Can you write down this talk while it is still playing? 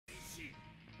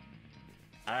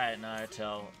Alright,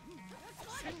 Naruto.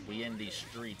 We in these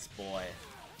streets, boy.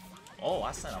 Oh,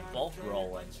 I sent them both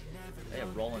rolling. They are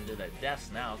rolling to their deaths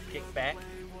now. Kick back.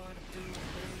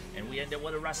 And we end it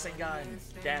with a rasengan.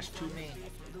 Dash to me.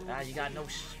 Ah, you got no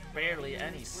barely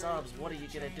any subs. What are you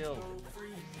gonna do?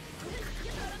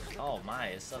 Oh my,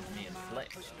 it subs me in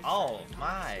flick. Oh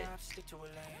my.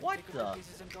 What the?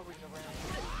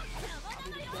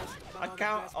 I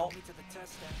count. Oh.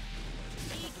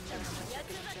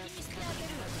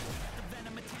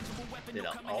 Did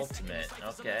an ultimate.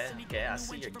 Okay, okay, I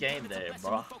see your game there,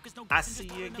 bro. I see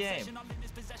your game.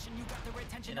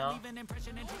 You know?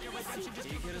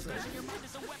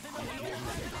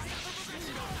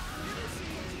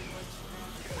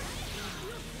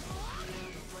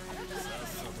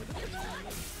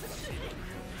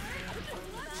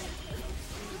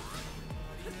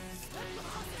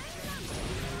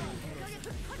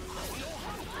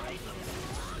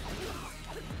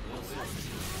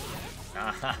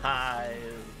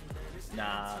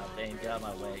 Nah, they ain't get out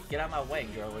of my way. Get out of my way,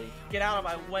 girlie. Get out of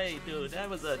my way, dude. That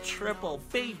was a triple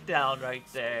beatdown right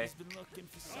there.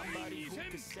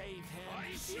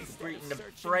 He's beating the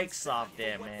brakes off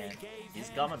there, man. He's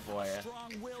coming for you.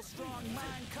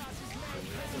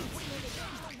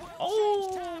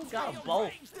 Oh, got them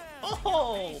both.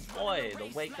 Oh, boy, the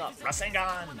wake up.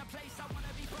 Rasengan.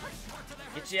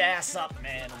 Get your ass up,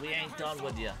 man. We ain't done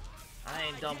with you. I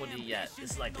ain't done with you yet.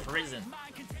 It's like prison.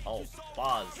 Oh,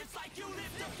 buzz.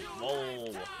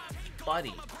 Whoa.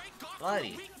 Buddy.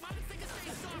 Buddy.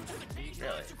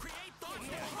 Really?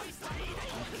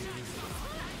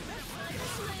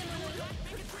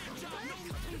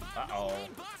 Uh-oh.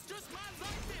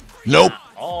 Nope.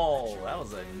 Oh, that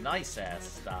was a nice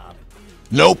ass stop.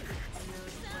 Nope.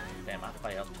 Damn, I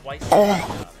failed twice.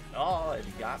 Oh, and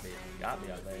he got me. He got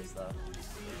me on there stuff.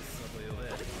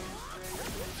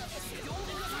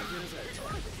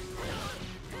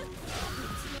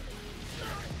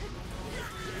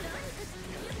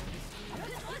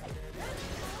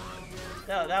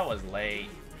 No, that was late.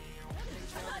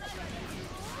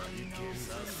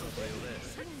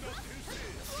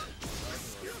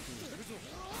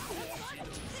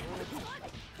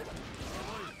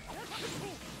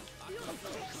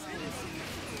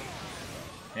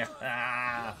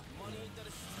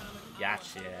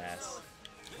 Gotcha ass.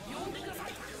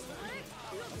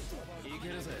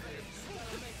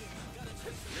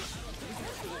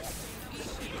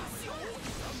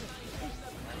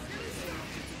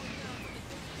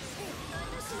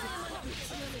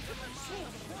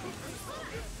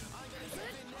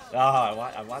 Oh,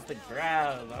 I want the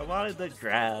grab. I wanted the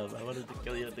grab. I wanted to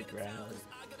kill you at the grab.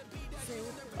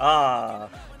 Ah,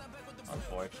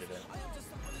 unfortunate.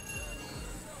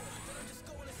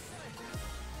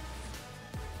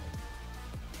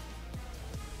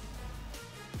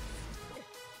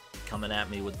 Coming at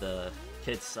me with the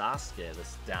Kid Sasuke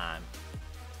this time.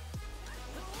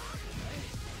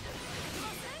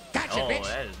 Gotcha, bitch.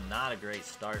 That is not a great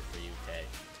start for you, Kay.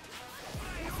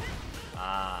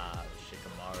 Ah,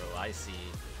 Shikamaru, I see.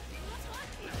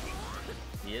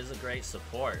 He is a great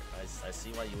support. I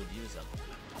see why you would use him.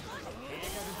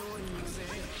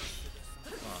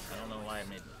 Oh, I don't know why I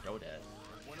made him throw that.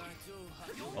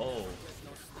 Oh.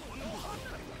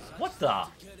 What the?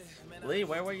 Lee,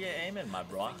 where were you aiming, my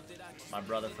bro? My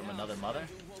brother from another mother?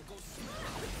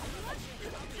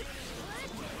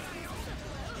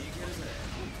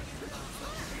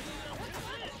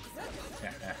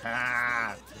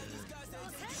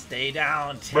 Stay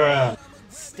down, Tim.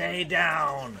 Stay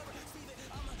down.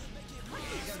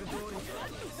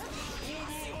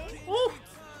 Woo.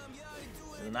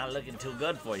 It's not looking too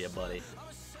good for you, buddy.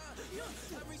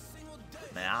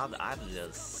 Man, I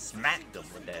just smacked him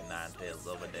with that Ninetales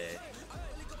over there.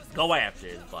 Go after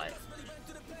his butt.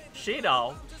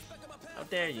 Shido, how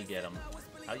dare you get him?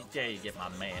 How dare you get my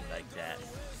man like that?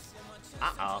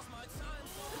 Uh-oh.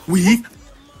 Weak.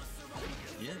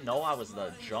 You didn't know I was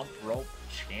the jump rope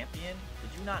champion?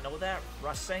 Did you not know that?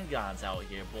 Rasengan's out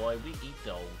here, boy. We eat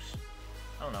those.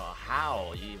 I don't know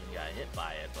how you even got hit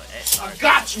by it, but hey. I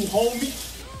got you, homie.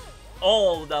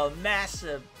 Oh, the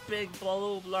massive big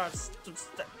blue blood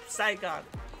Saigon.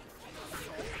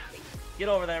 Get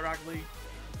over there, Rock Lee.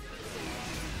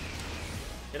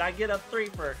 Did I get a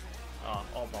 3-fer? Oh,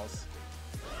 almost.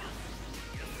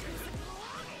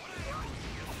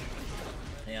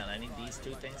 Hang on, I need these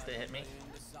two things to hit me.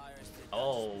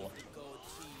 Oh.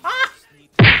 Ah!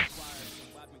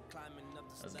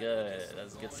 That's good.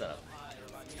 That's a good setup.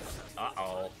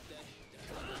 Uh-oh.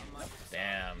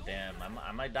 Damn.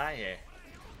 I might die here.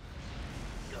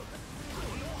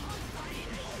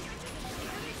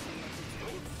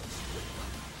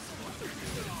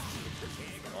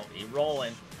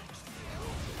 rolling.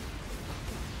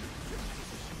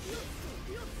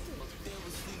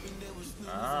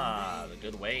 Ah, the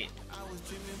good weight.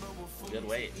 Good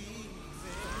weight.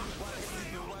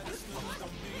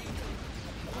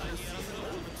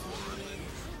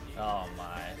 Oh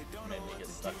my, made me get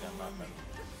stuck on nothing.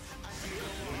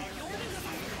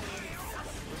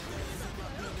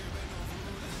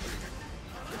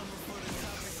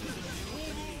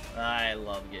 I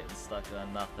love getting stuck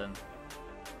on nothing.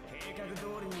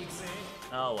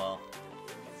 Oh well.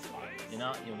 You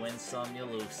know, you win some, you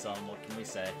lose some, what can we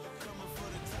say?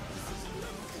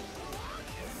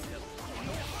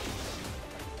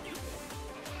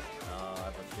 Oh, I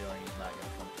have a feeling he's not going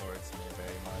to come towards me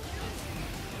very much.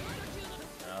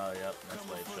 Oh, yep, that's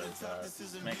why he chose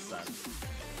that. Makes sense.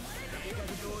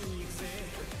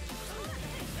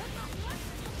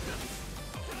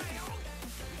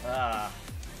 Ah.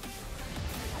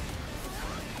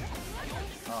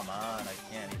 Come on, I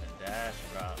can't even dash,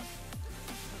 bro.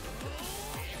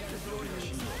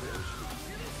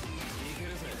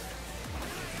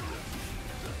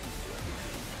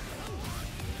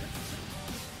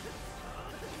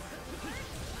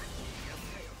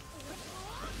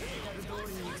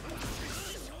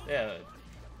 Dude.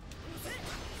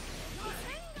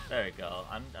 There we go.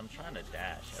 I'm trying to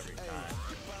dash every time.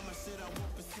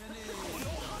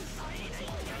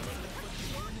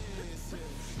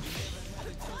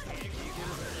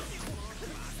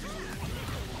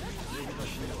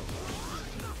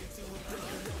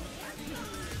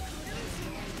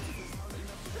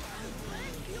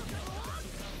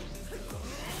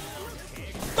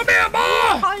 Come here,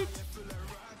 boy!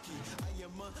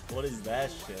 What is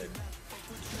that shit?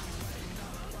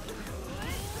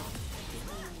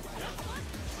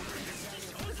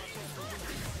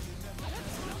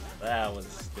 That was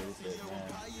stupid, man.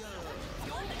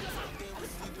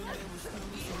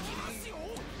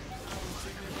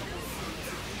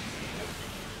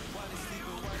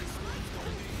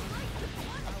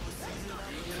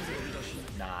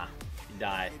 Nah,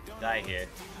 die. Die here.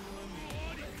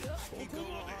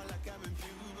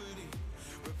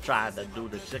 Tried to do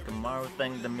the Shikamaru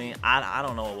thing to me. I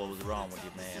don't know what was wrong with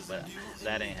you, man, but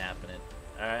that ain't happening.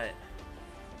 Alright?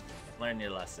 Learn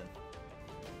your lesson.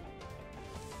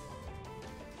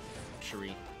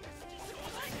 Tree.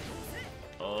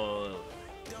 Oh.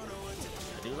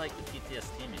 I do like the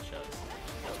PTS team he shows.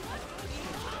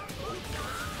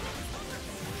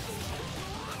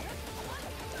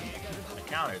 I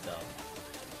countered though.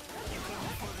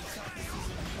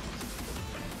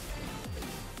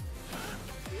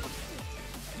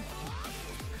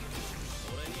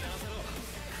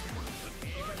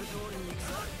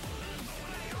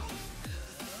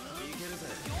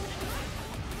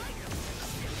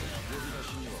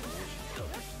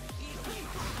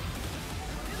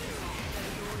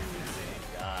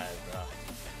 God, bro.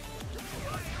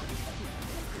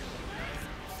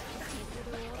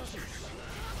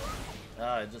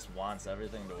 Oh, it just wants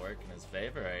everything to work in his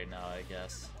favor right now, I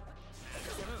guess.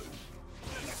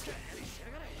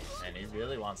 And he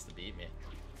really wants to beat me.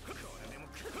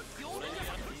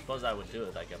 I suppose I would do it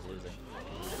if I kept losing.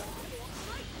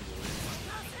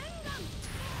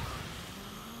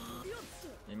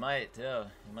 He might too.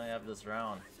 He might have this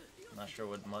round. I'm not sure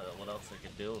what else I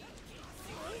could do.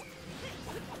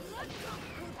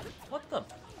 What the?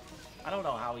 I don't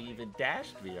know how he even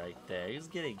dashed me right there. He was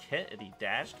getting hit and he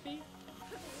dashed me?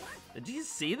 Did you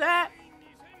see that?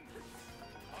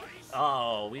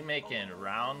 Oh, we making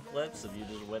round clips of you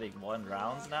just winning 1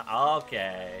 rounds now?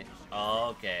 Okay.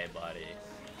 Okay, buddy.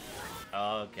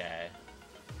 Okay.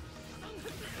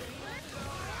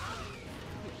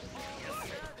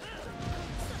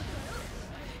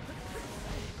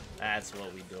 That's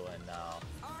what we doing now.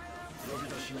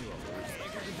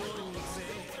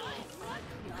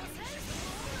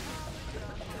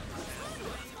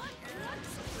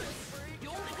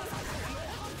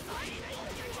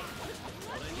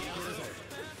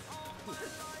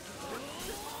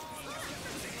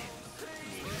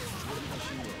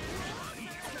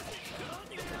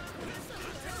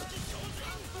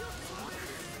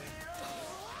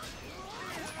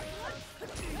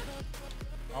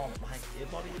 Oh my,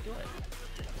 what are you doing?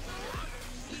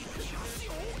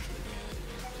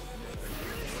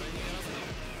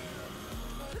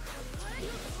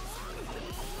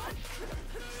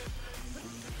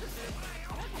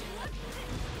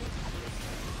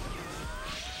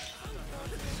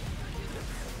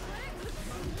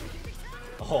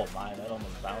 Oh my, that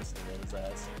almost bounced to his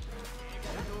ass.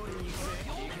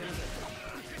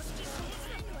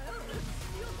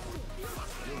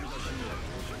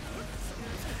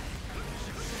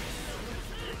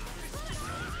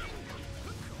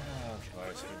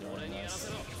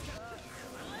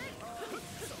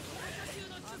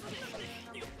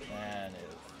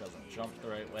 jump the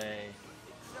right way.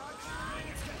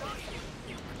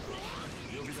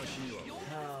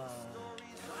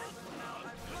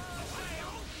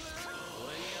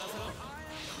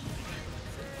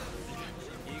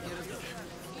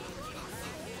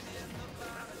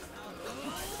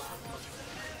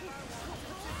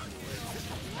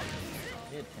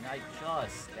 Dude, can I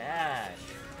just dash?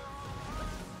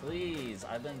 Please,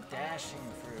 I've been dashing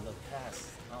for the past...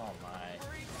 Oh my.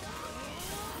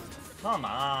 Come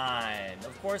on!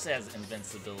 Of course it has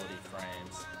invincibility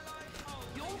frames.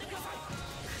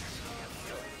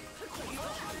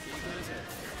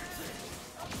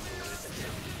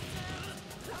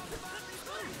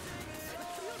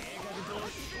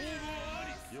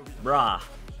 Bruh.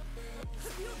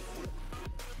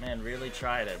 Man, really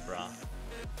tried it, bruh.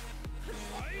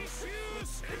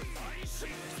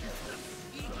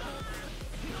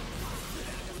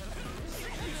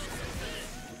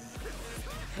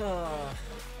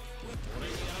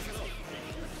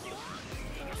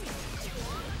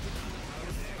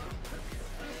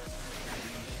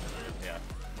 Yeah,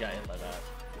 got hit by that.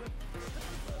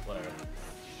 But whatever.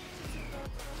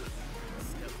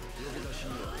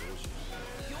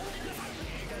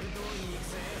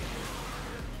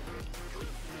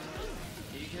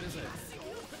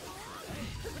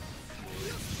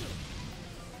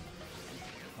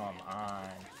 Come on.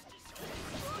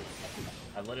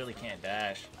 I literally can't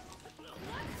dash.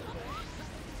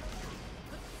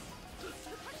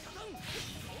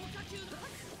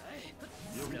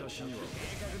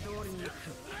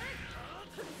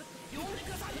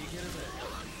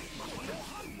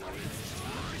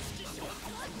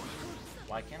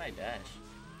 Why can't I dash?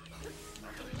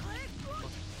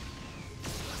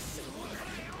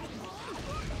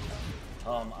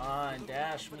 Come on,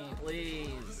 dash me,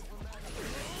 please.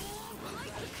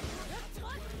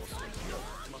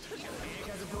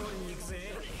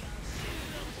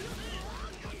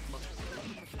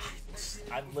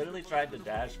 I've literally tried to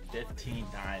dash 15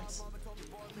 times.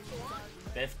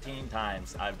 15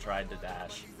 times I've tried to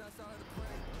dash.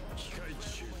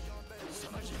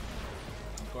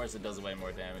 Of course it does way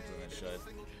more damage than it should.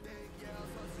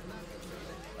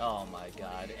 Oh my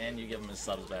god, and you give him his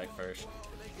subs back first.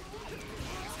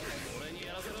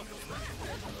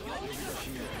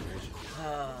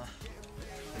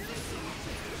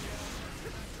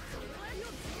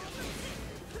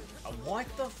 What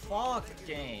the fuck,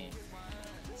 game?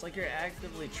 It's like you're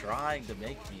actively trying to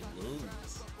make me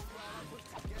lose.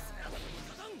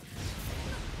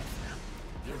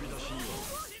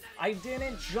 I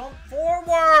didn't jump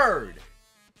forward!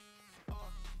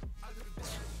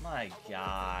 My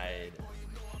god.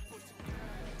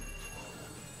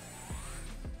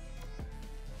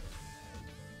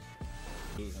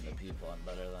 Losing to people I'm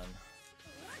better than.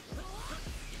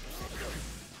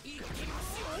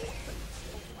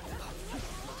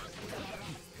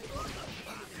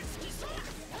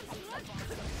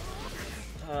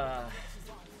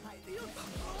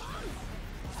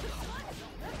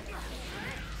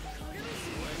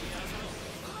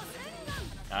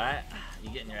 Alright, you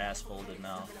getting your ass folded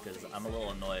now, because I'm a little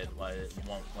annoyed why it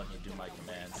won't let me do my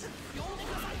commands.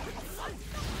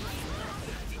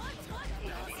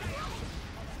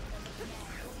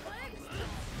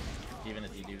 Even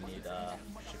if you do need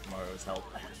Shikamaru's help,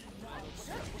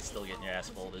 you're still getting your ass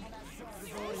folded.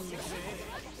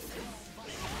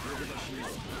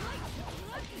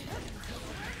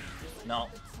 No,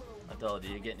 I told you,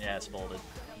 you're getting your ass folded.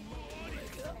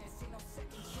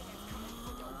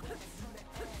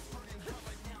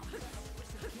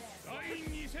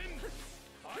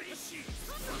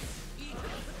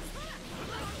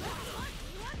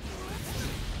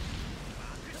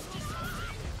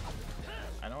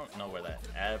 I don't know where that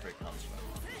ever comes from.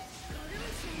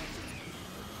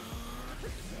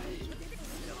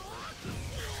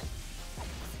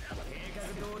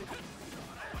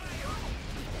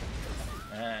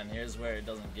 And here's where it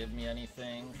doesn't give me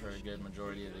anything for a good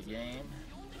majority of the game.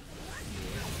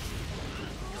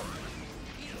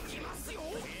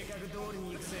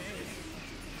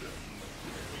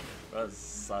 That was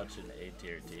such an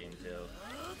A-tier team too.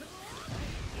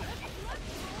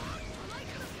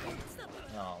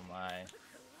 Oh my.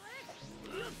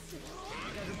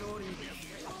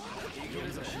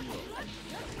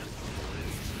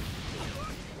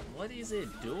 What is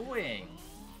it doing?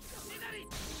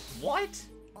 What?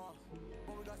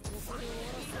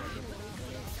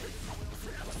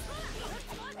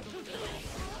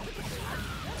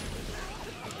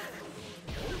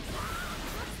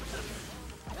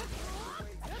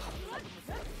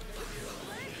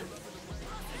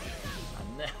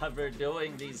 I'm never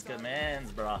doing these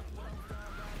commands, bro.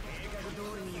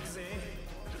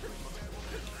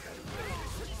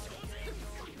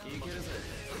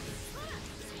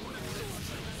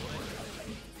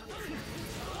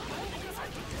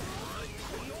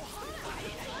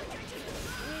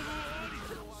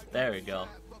 There we go.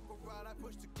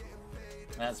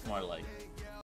 That's more like